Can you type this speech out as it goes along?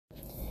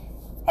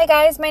Hey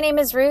guys, my name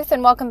is Ruth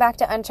and welcome back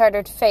to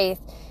Uncharted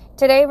Faith.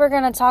 Today we're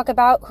going to talk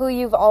about who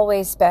you've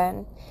always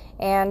been.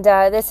 And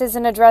this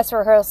isn't a dress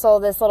rehearsal,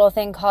 this little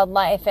thing called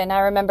life. And I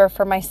remember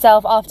for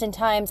myself,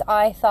 oftentimes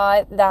I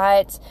thought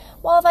that,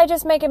 well, if I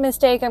just make a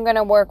mistake, I'm going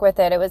to work with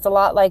it. It was a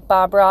lot like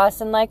Bob Ross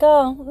and like,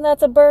 oh,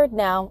 that's a bird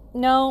now.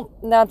 No,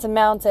 that's a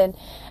mountain.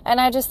 And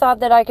I just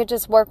thought that I could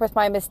just work with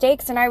my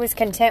mistakes, and I was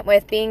content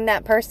with being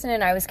that person,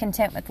 and I was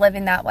content with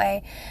living that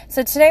way.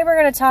 So today we're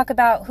going to talk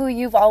about who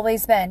you've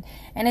always been.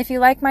 And if you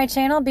like my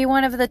channel, be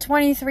one of the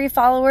 23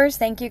 followers.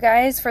 Thank you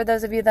guys for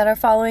those of you that are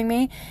following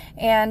me.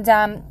 And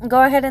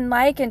go ahead and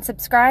like and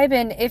subscribe.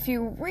 And if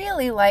you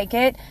really like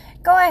it,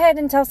 go ahead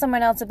and tell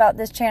someone else about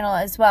this channel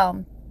as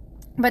well.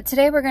 But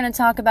today we're going to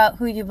talk about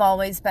who you've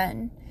always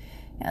been.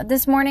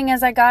 This morning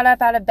as I got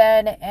up out of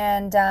bed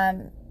and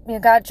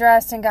got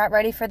dressed and got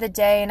ready for the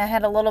day, and I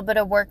had a little bit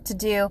of work to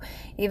do,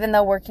 even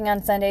though working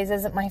on Sundays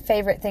isn't my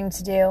favorite thing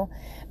to do.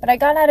 But I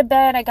got out of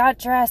bed, I got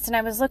dressed, and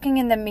I was looking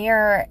in the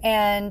mirror,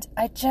 and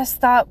I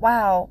just thought,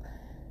 wow,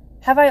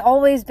 have I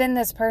always been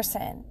this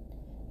person?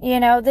 You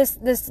know, this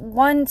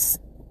once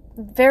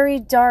very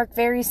dark,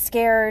 very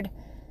scared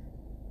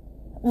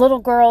little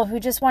girl who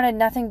just wanted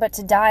nothing but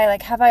to die.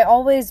 Like, have I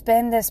always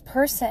been this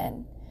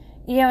person?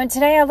 You know, and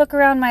today I look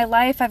around my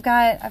life. I've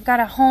got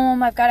a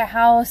home, I've got a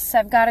house,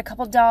 I've got a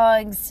couple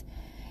dogs,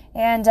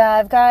 and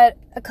I've got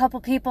a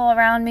couple people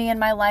around me in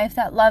my life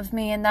that love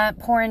me and that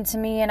pour into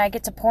me, and I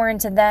get to pour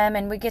into them,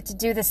 and we get to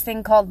do this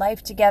thing called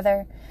life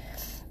together.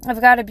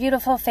 I've got a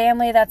beautiful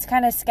family that's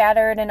kind of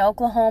scattered in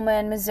Oklahoma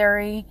and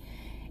Missouri,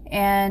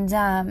 and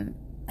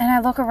I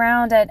look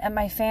around at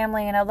my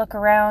family, and I look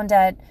around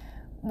at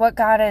what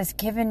God has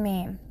given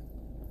me.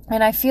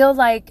 And I feel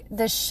like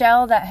the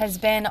shell that has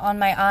been on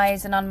my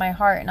eyes and on my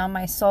heart and on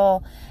my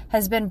soul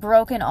has been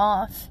broken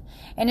off.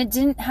 And it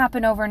didn't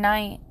happen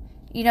overnight.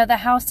 You know, the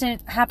house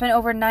didn't happen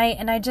overnight.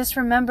 And I just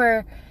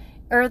remember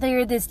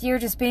earlier this year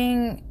just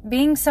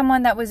being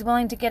someone that was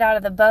willing to get out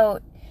of the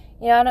boat.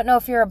 You know, I don't know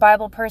if you're a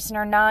Bible person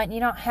or not. You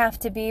don't have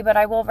to be, but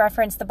I will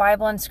reference the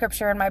Bible and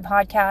scripture in my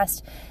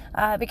podcast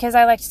because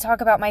I like to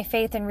talk about my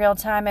faith in real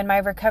time and my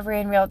recovery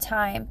in real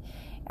time.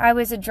 I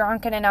was a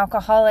drunk and an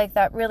alcoholic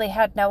that really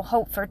had no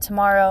hope for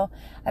tomorrow.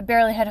 I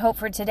barely had hope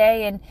for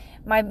today, and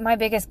my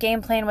biggest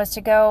game plan was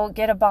to go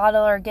get a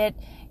bottle or get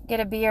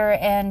a beer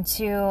and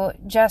to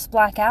just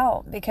black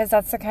out, because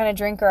that's the kind of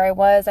drinker I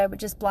was. I would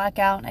just black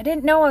out. And I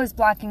didn't know I was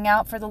blacking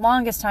out for the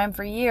longest time,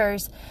 for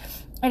years.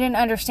 I didn't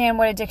understand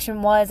what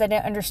addiction was. I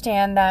didn't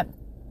understand that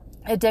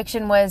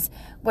addiction was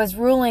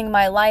ruling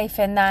my life,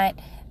 and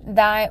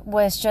that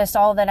was just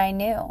all that I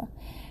knew.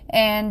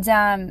 And,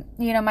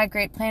 my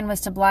great plan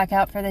was to black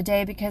out for the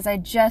day because I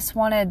just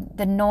wanted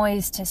the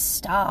noise to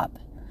stop.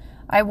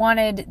 I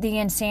wanted the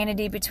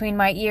insanity between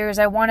my ears.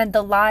 I wanted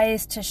the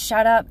lies to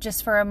shut up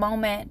just for a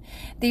moment.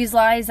 These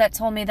lies that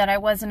told me that I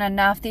wasn't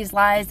enough. These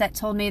lies that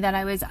told me that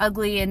I was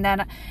ugly and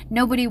that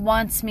nobody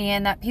wants me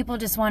and that people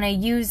just want to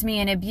use me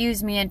and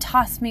abuse me and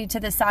toss me to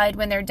the side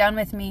when they're done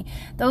with me.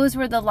 Those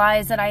were the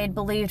lies that I had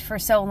believed for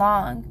so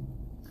long.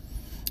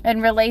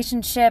 And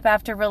relationship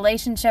after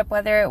relationship,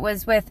 whether it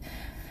was with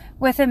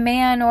a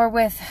man or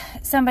with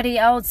somebody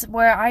else,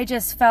 where I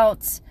just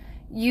felt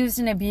used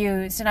and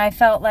abused. And I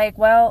felt like,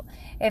 well,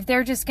 if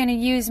they're just going to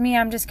use me,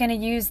 I'm just going to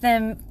use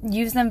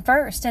them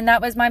first. And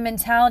that was my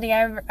mentality.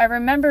 I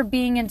remember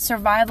being in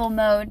survival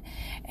mode,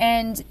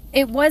 and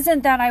it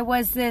wasn't that I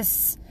was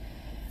this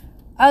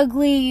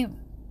ugly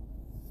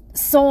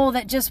soul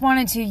that just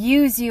wanted to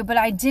use you, but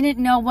I didn't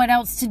know what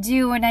else to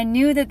do, and I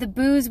knew that the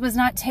booze was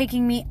not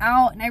taking me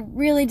out, and I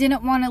really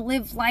didn't want to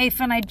live life,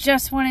 and I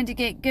just wanted to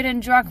get good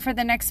and drunk for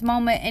the next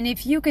moment. And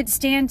if you could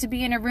stand to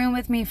be in a room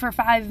with me for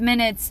 5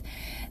 minutes,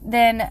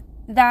 then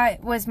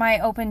that was my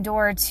open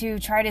door to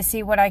try to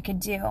see what I could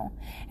do.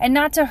 And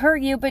not to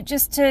hurt you, but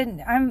just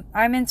I'm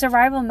in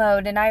survival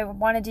mode, and I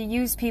wanted to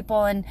use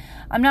people, and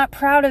I'm not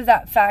proud of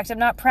that fact. I'm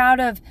not proud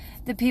of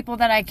the people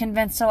that I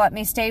convinced to let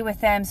me stay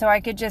with them so I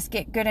could just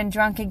get good and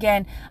drunk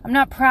again. I'm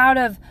not proud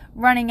of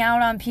running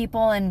out on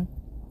people and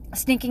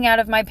sneaking out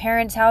of my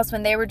parents' house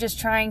when they were just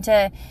trying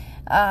to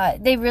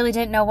they really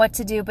didn't know what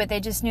to do, but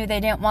they just knew they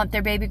didn't want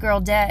their baby girl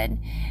dead.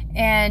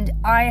 And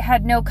I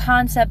had no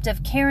concept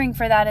of caring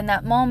for that in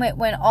that moment,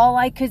 when all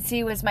I could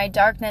see was my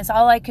darkness.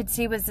 All I could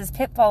see was this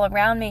pitfall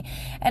around me.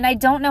 And I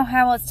don't know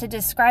how else to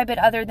describe it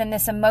other than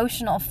this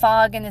emotional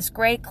fog and this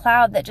gray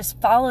cloud that just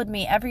followed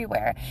me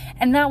everywhere.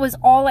 And that was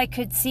all I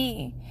could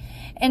see.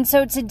 And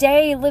so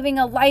today, living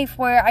a life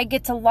where I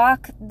get to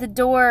lock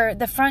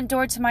the front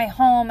door to my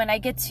home, and I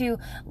get to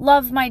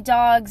love my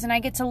dogs, and I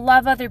get to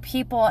love other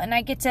people, and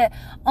I get to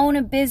own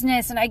a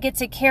business, and I get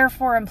to care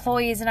for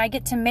employees, and I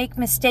get to make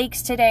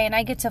mistakes today, and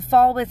I get to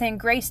fall within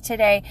grace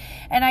today,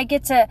 and I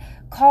get to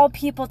call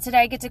people today.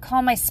 I get to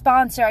call my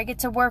sponsor. I get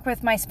to work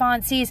with my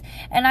sponsees,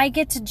 and I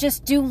get to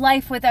just do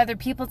life with other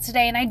people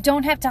today, and I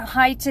don't have to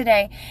hide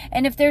today.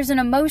 And if there's an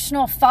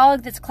emotional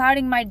fog that's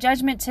clouding my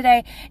judgment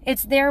today,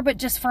 it's there, but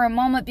just for a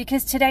moment,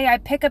 because today I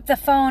pick up the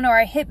phone or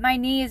I hit my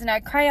knees and I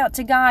cry out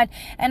to God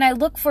and I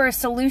look for a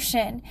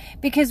solution,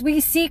 because we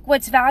seek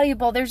what's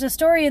valuable. There's a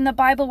story in the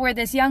Bible where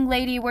this young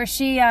lady, where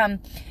she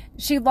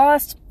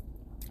lost,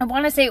 I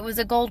want to say it was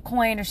a gold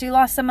coin, or she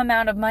lost some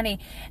amount of money,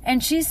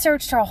 and she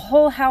searched her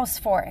whole house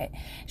for it.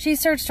 She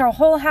searched her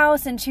whole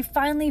house and she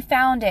finally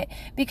found it,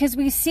 because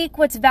we seek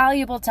what's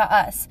valuable to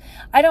us.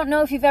 I don't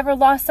know if you've ever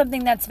lost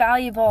something that's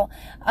valuable,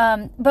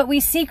 but we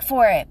seek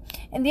for it.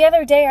 And the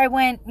other day I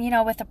went,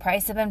 with the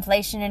price of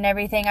inflation and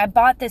everything, I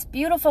bought this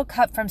beautiful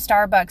cup from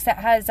Starbucks that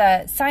has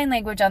a sign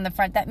language on the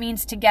front that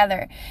means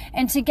together.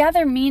 And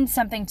together means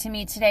something to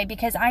me today,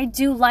 because I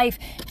do life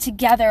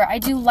together. I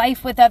do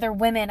life with other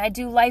women. I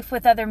do life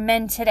with other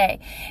men today.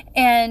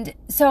 And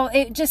so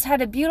it just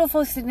had a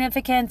beautiful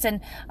significance.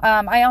 And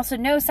I also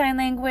know sign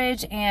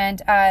language,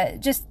 and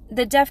just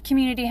the deaf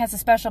community has a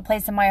special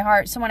place in my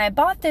heart. So when I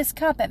bought this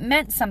cup, it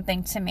meant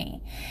something to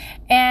me.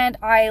 And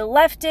I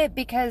left it,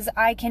 because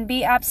I can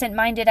be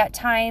absent-minded at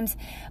times,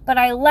 but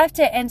I left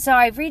it. And so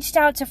I reached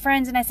out to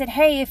friends and I said,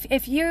 hey,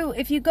 if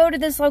you go to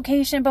this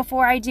location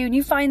before I do and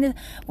you find this,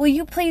 will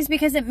you please,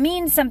 because it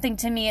means something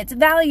to me. It's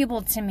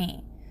valuable to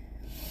me.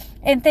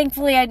 And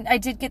thankfully, I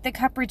did get the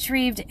cup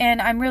retrieved,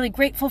 and I'm really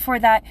grateful for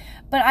that.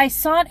 But I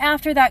sought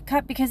after that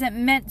cup because it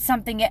meant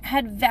something. It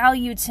had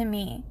value to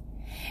me.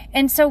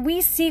 And so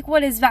we seek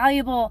what is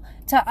valuable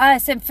to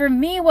us. And for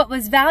me, what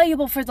was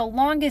valuable for the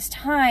longest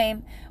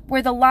time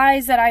were the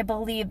lies that I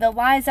believed, the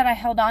lies that I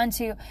held on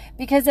to.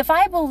 Because if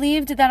I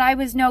believed that I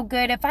was no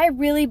good, if I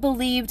really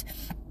believed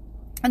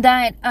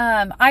that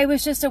I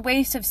was just a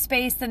waste of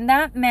space, then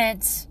that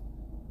meant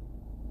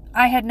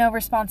I had no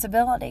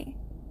responsibility.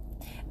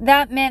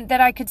 That meant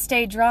that I could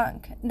stay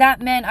drunk. That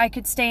meant I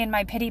could stay in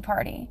my pity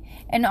party.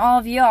 And all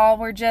of y'all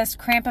were just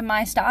cramping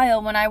my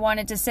style when I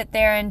wanted to sit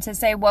there and to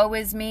say, woe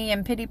is me,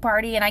 and pity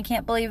party, and I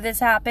can't believe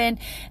this happened,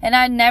 and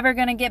I'm never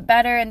going to get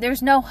better, and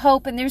there's no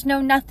hope, and there's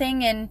no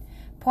nothing, and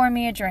pour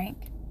me a drink.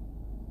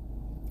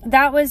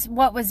 That was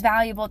what was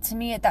valuable to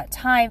me at that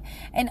time.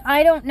 And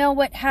I don't know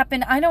what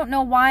happened. I don't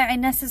know why I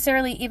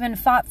necessarily even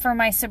fought for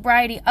my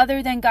sobriety,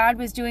 other than God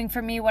was doing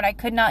for me what I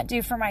could not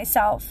do for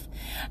myself.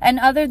 And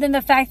other than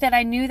the fact that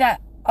I knew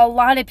that a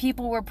lot of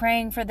people were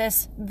praying for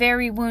this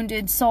very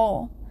wounded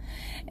soul.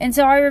 And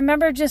so I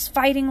remember just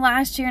fighting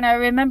last year, and I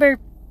remember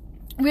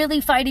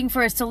really fighting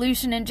for a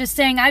solution and just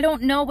saying, I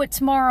don't know what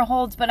tomorrow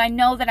holds, but I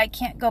know that I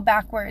can't go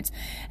backwards.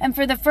 And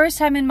for the first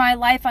time in my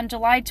life, on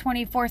July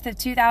 24th of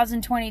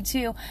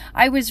 2022,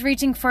 I was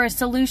reaching for a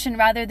solution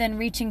rather than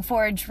reaching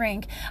for a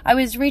drink. I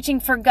was reaching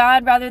for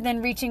God rather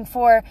than reaching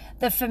for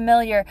the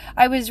familiar.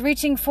 I was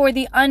reaching for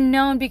the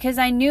unknown, because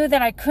I knew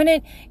that I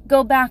couldn't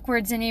go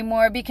backwards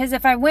anymore, because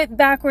if I went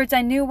backwards,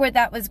 I knew where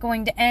that was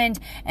going to end.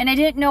 And I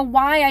didn't know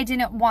why I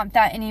didn't want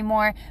that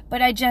anymore,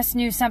 but I just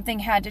knew something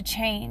had to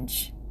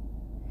change.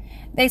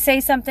 They say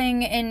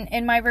something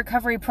in my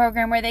recovery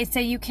program where they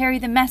say, you carry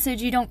the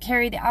message, you don't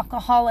carry the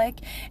alcoholic.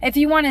 If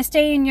you want to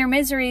stay in your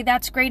misery,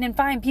 that's great and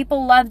fine.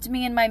 People loved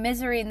me in my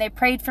misery, and they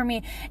prayed for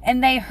me,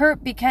 and they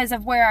hurt because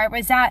of where I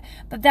was at.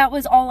 But that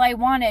was all I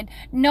wanted.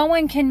 No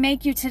one can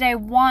make you today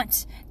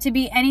want to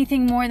be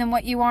anything more than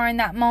what you are in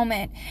that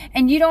moment.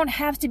 And you don't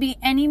have to be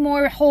any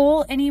more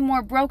whole, any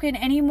more broken,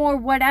 any more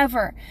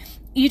whatever.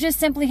 You just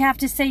simply have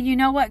to say, you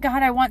know what,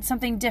 God, I want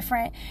something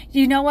different.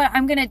 You know what,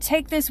 I'm going to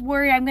take this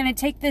worry, I'm going to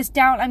take this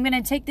doubt, I'm going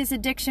to take this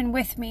addiction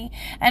with me,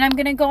 and I'm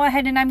going to go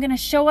ahead and I'm going to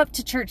show up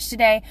to church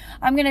today.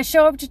 I'm going to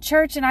show up to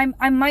church, and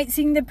I might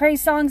sing the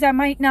praise songs, I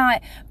might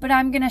not, but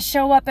I'm going to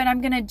show up and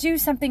I'm going to do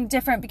something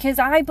different, because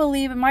I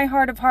believe in my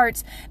heart of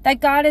hearts that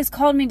God has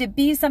called me to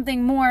be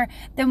something more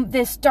than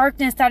this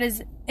darkness that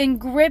is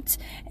engripped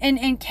and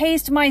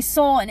encased my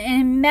soul and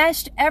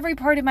enmeshed every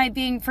part of my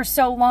being for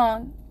so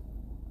long.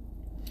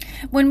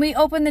 When we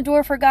open the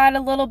door for God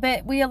a little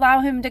bit, we allow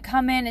Him to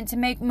come in and to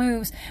make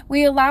moves.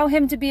 We allow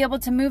Him to be able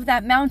to move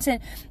that mountain.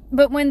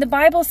 But when the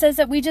Bible says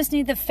that we just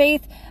need the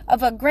faith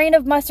of a grain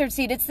of mustard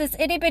seed, it's this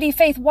itty bitty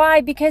faith.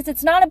 Why? Because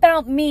it's not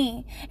about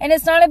me, and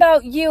it's not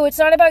about you. It's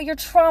not about your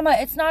trauma.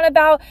 It's not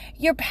about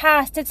your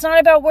past. It's not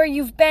about where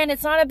you've been.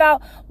 It's not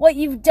about what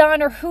you've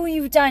done or who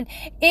you've done.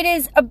 It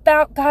is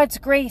about God's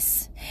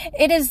grace.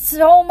 It is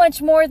so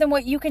much more than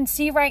what you can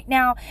see right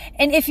now.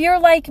 And if you're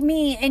like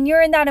me and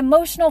you're in that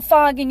emotional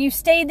fog and you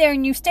stay there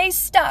and you stay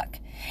stuck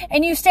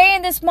and you stay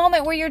in this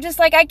moment where you're just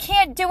like, I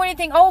can't do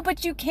anything. Oh,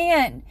 but you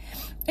can.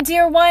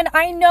 Dear one,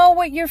 I know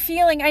what you're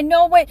feeling. I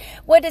know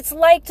what it's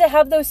like to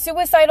have those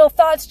suicidal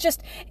thoughts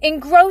just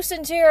engross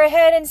into your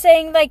head and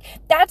saying, like,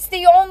 that's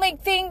the only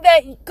thing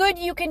that good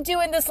you can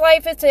do in this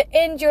life is to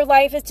end your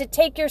life, is to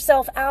take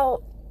yourself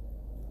out.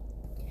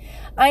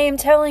 I am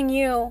telling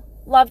you,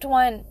 loved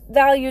one,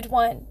 valued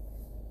one,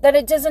 That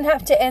it doesn't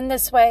have to end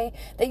this way,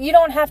 that you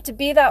don't have to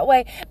be that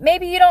way.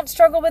 Maybe you don't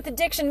struggle with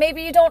addiction.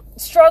 Maybe you don't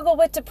struggle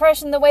with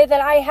depression the way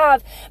that I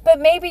have, but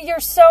maybe you're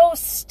so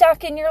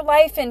stuck in your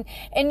life and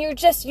you're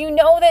just, you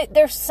know that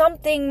there's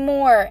something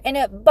more, and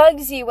it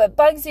bugs you. It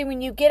bugs you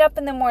when you get up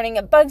in the morning.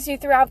 It bugs you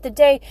throughout the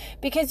day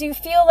because you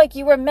feel like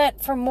you were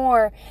meant for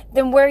more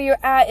than where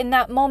you're at in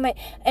that moment.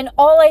 And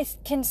all I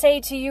can say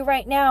to you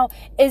right now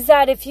is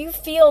that if you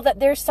feel that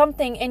there's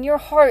something in your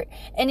heart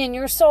and in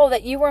your soul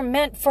that you were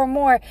meant for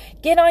more,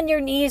 get on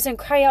your knees and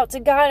cry out to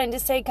God and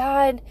just say,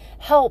 God,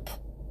 help.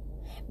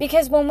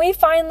 Because when we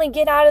finally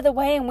get out of the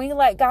way and we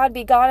let God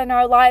be God in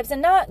our lives,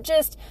 and not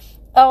just,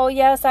 oh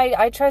yes,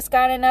 I trust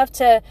God enough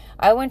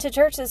I went to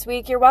church this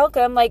week, you're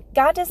welcome. Like,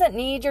 God doesn't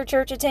need your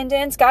church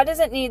attendance. God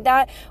doesn't need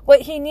that.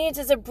 What he needs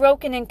is a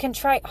broken and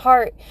contrite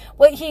heart.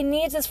 What he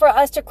needs is for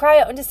us to cry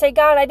out and to say,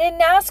 God, I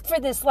didn't ask for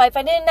this life.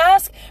 I didn't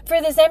ask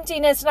for this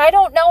emptiness, and I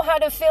don't know how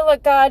to feel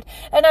it, God.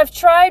 And I've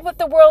tried what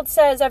the world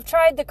says. I've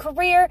tried the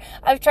career.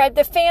 I've tried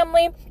the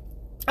family.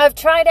 I've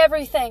tried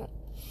everything.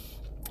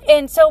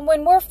 And so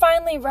when we're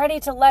finally ready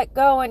to let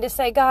go and to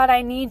say, God,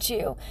 I need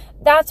you,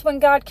 that's when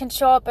God can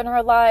show up in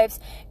our lives.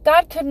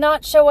 God could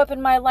not show up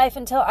in my life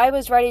until I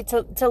was ready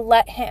to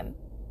let him.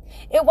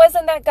 It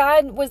wasn't that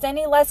God was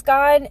any less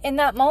God in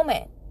that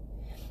moment.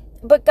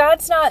 But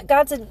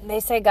they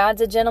say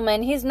God's a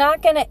gentleman. He's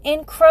not going to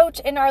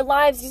encroach in our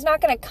lives. He's not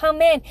going to come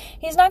in.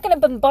 He's not going to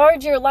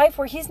bombard your life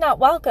where he's not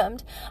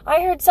welcomed.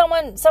 I heard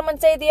someone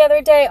say the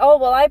other day, oh,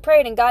 well, I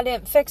prayed and God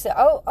didn't fix it.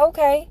 Oh,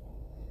 okay.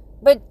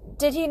 But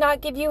did he not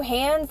give you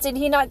hands? Did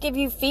he not give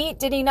you feet?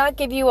 Did he not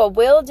give you a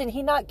will? Did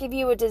he not give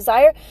you a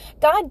desire?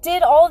 God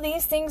did all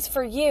these things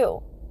for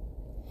you.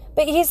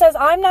 But he says,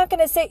 I'm not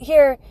going to sit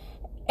here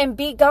and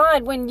be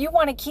God when you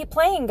want to keep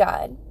playing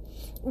God.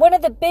 One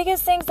of the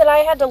biggest things that I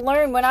had to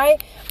learn when I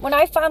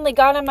finally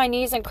got on my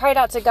knees and cried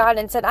out to God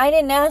and said, I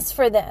didn't ask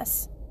for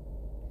this.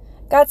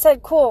 God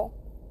said, cool.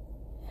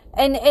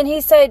 And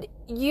he said,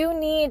 you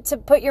need to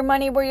put your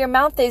money where your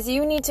mouth is.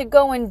 You need to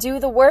go and do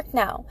the work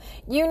now.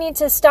 You need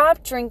to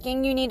stop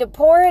drinking. You need to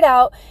pour it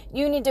out.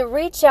 You need to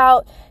reach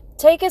out,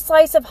 take a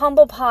slice of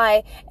humble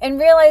pie, and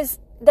realize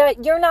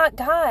that you're not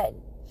God.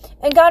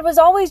 And God was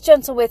always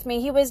gentle with me.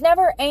 He was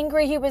never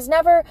angry. He was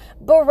never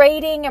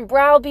berating and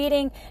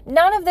browbeating.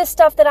 None of this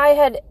stuff that I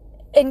had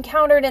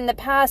encountered in the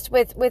past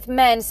with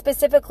men,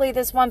 specifically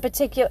this one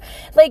particular,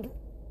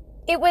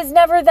 it was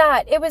never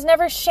that. It was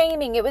never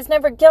shaming. It was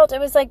never guilt. It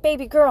was like,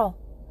 baby girl,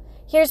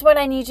 here's what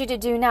I need you to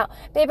do now.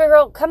 Baby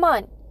girl, come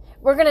on.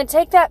 We're going to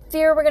take that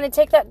fear. We're going to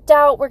take that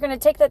doubt. We're going to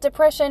take that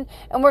depression,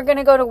 and we're going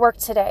to go to work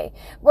today.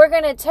 We're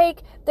going to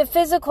take the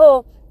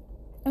physical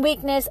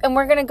weakness, and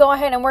we're going to go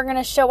ahead and we're going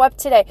to show up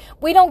today.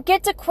 We don't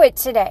get to quit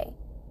today.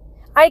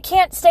 I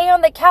can't stay on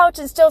the couch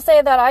and still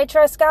say that I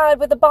trust God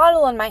with a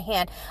bottle in my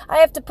hand. I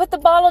have to put the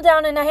bottle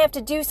down and I have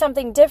to do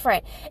something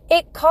different.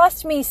 It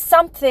costs me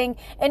something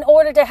in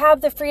order to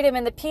have the freedom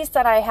and the peace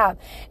that I have.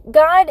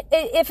 God,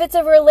 if it's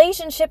a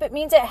relationship, it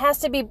means it has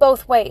to be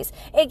both ways.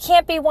 It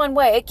can't be one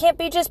way. It can't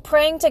be just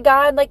praying to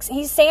God like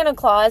he's Santa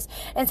Claus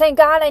and saying,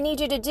 God, I need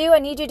you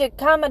to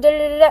come.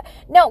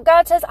 No,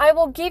 God says, I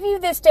will give you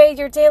this day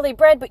your daily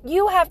bread, but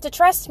you have to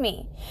trust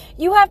me.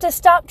 You have to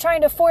stop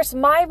trying to force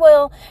my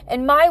will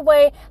and my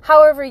way,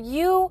 however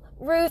you,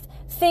 Ruth,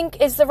 think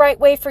is the right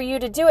way for you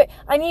to do it.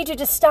 I need you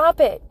to stop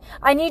it.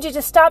 I need you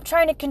to stop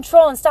trying to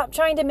control and stop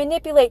trying to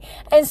manipulate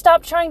and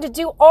stop trying to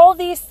do all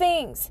these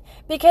things,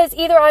 because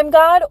either I'm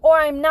God or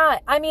I'm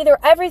not. I'm either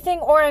everything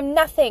or I'm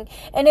nothing.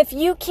 And if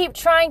you keep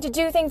trying to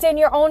do things in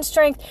your own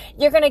strength,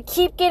 you're going to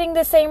keep getting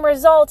the same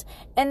result,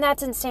 and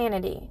that's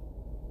insanity.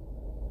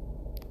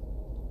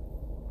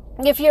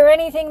 If you're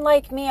anything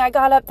like me, I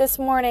got up this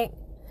morning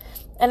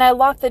and I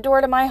locked the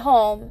door to my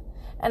home.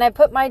 And I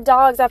put my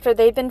dogs, after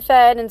they've been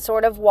fed and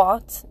sort of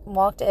walked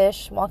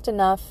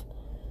enough,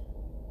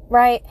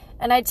 right?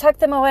 And I tuck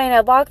them away and I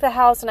lock the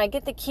house and I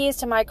get the keys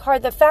to my car.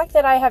 The fact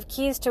that I have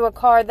keys to a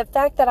car, the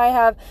fact that I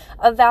have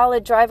a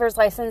valid driver's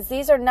license,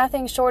 these are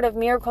nothing short of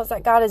miracles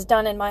that God has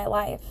done in my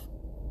life.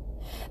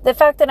 The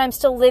fact that I'm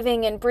still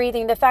living and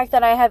breathing, the fact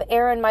that I have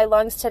air in my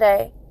lungs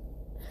today,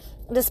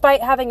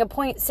 despite having a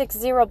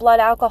 0.60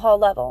 blood alcohol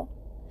level.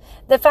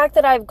 The fact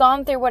that I've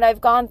gone through what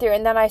I've gone through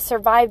and that I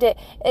survived it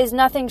is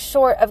nothing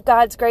short of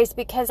God's grace,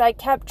 because I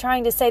kept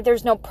trying to say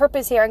there's no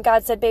purpose here. And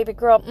God said, baby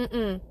girl,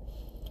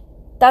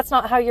 that's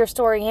not how your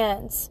story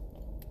ends.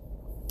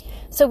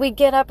 So we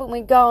get up and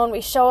we go and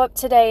we show up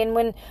today. And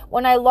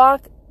when I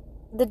lock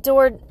the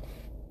door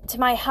to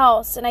my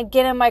house and I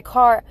get in my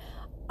car,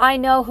 I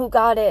know who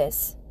God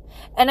is.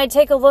 And I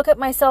take a look at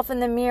myself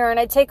in the mirror and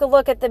I take a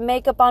look at the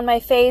makeup on my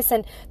face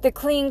and the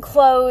clean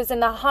clothes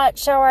and the hot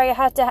shower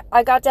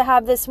I got to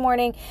have this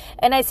morning.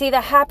 And I see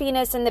the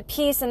happiness and the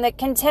peace and the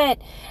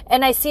content.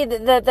 And I see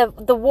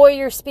the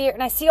warrior spirit.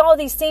 And I see all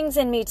these things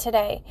in me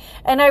today.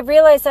 And I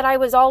realize that I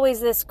was always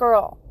this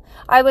girl.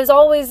 I was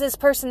always this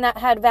person that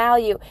had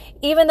value.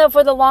 Even though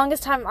for the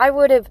longest time I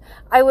would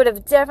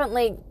have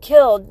definitely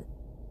killed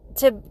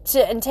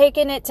and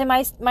taken it to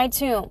my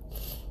tomb.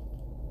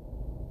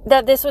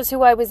 That this was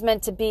who I was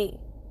meant to be.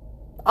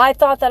 I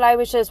thought that I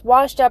was just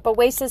washed up, a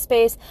waste of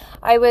space.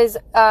 I was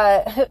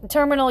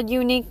terminal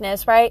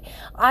uniqueness, right?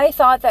 I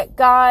thought that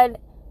God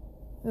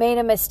made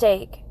a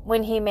mistake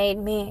when he made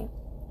me,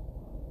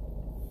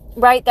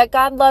 right? That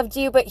God loved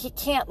you, but he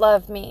can't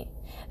love me.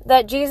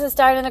 That Jesus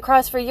died on the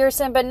cross for your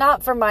sin, but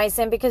not for my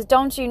sin, because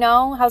don't you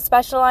know how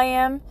special I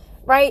am?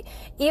 Right?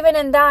 Even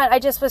in that, I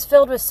just was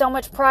filled with so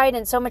much pride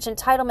and so much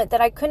entitlement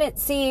that I couldn't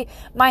see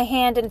my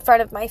hand in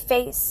front of my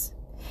face.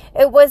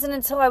 It wasn't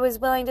until I was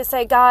willing to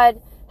say,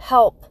 God,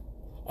 help.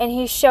 And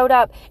he showed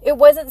up. It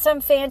wasn't some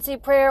fancy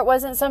prayer. It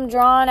wasn't some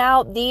drawn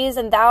out these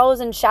and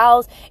thous and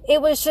shalls.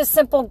 It was just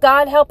simple,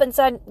 God help. And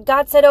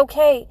God said,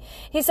 okay.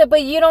 He said,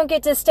 but you don't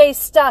get to stay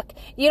stuck.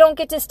 You don't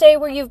get to stay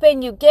where you've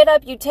been. You get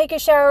up, you take a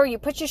shower, you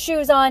put your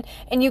shoes on,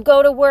 and you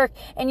go to work,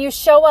 and you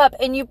show up,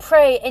 and you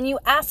pray, and you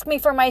ask me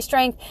for my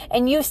strength,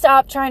 and you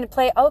stop trying to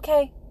play,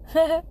 okay,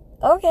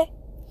 okay.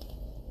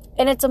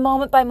 And it's a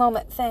moment by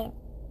moment thing.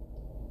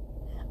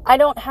 I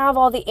don't have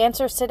all the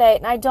answers today,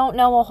 and I don't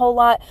know a whole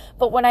lot,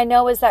 but what I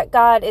know is that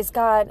God is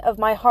God of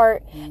my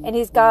heart, and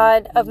he's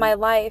God of my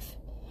life,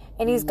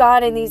 and he's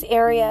God in these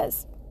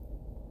areas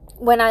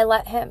when I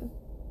let him.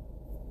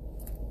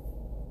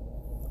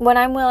 When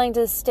I'm willing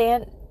to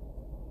stand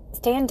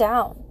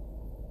down.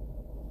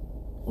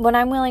 When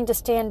I'm willing to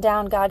stand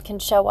down, God can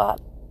show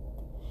up,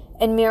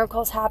 and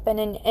miracles happen,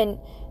 and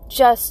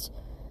just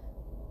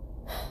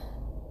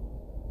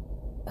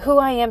who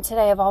I am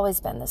today, I've always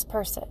been this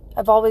person.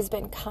 I've always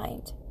been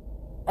kind.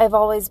 I've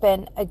always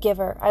been a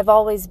giver. I've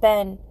always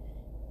been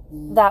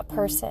that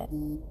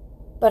person.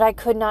 But I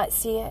could not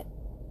see it.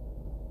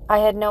 I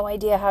had no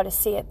idea how to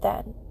see it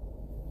then.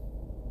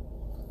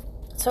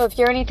 So if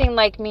you're anything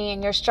like me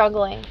and you're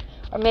struggling,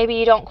 or maybe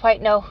you don't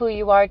quite know who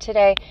you are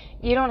today,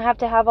 you don't have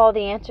to have all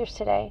the answers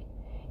today.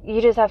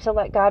 You just have to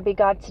let God be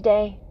God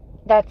today.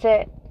 That's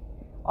it.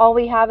 All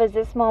we have is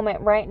this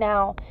moment right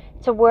now.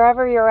 So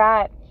wherever you're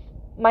at,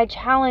 my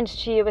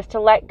challenge to you is to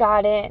let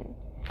God in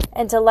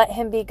and to let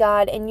him be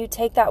God. And you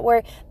take that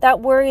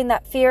worry and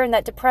that fear and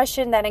that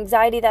depression, that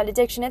anxiety, that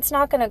addiction. It's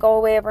not going to go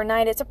away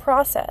overnight. It's a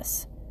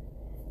process.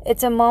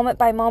 It's a moment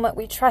by moment.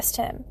 We trust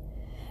him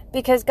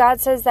because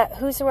God says that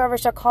whosoever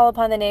shall call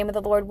upon the name of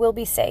the Lord will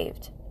be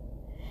saved.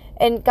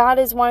 And God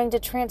is wanting to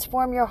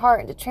transform your heart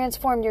and to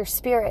transform your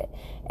spirit.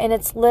 And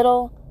it's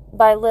little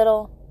by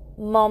little,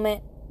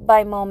 moment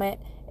by moment.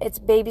 It's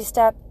baby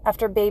step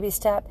after baby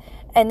step.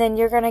 And then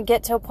you're going to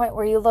get to a point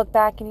where you look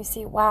back and you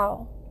see,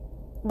 wow,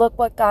 look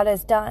what God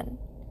has done.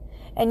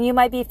 And you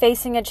might be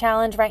facing a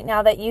challenge right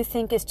now that you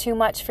think is too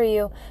much for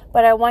you.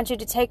 But I want you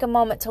to take a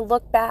moment to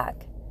look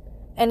back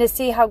and to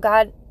see how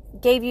God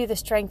gave you the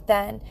strength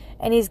then.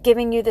 And he's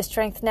giving you the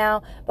strength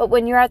now. But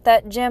when you're at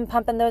that gym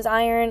pumping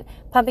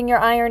your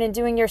iron and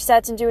doing your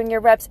sets and doing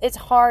your reps, it's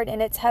hard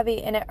and it's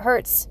heavy and it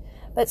hurts.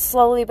 But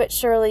slowly but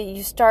surely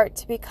you start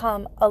to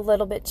become a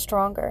little bit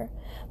stronger.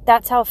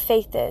 That's how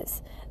faith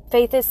is.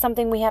 Faith is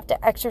something we have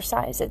to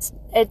exercise.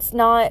 It's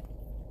not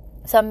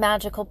some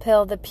magical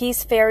pill. The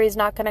peace fairy is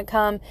not going to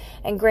come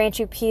and grant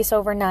you peace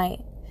overnight.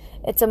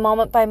 It's a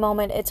moment by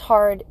moment. It's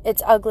hard.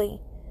 It's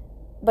ugly.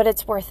 But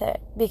it's worth it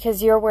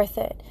because you're worth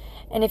it.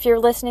 And if you're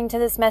listening to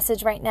this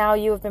message right now,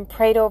 you have been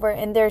prayed over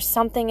and there's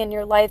something in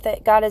your life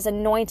that God has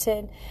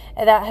anointed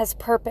and that has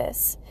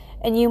purpose.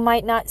 And you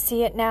might not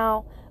see it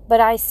now, but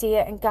I see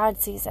it and God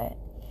sees it.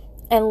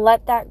 And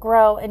let that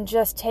grow and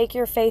just take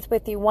your faith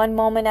with you one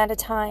moment at a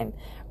time.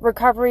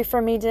 Recovery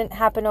for me didn't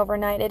happen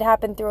overnight. It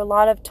happened through a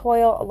lot of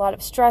toil, a lot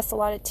of stress, a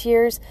lot of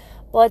tears,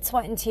 blood,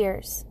 sweat, and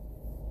tears.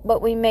 But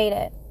we made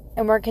it.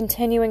 And we're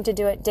continuing to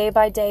do it day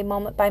by day,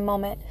 moment by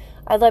moment.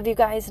 I love you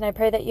guys, and I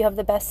pray that you have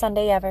the best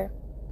Sunday ever.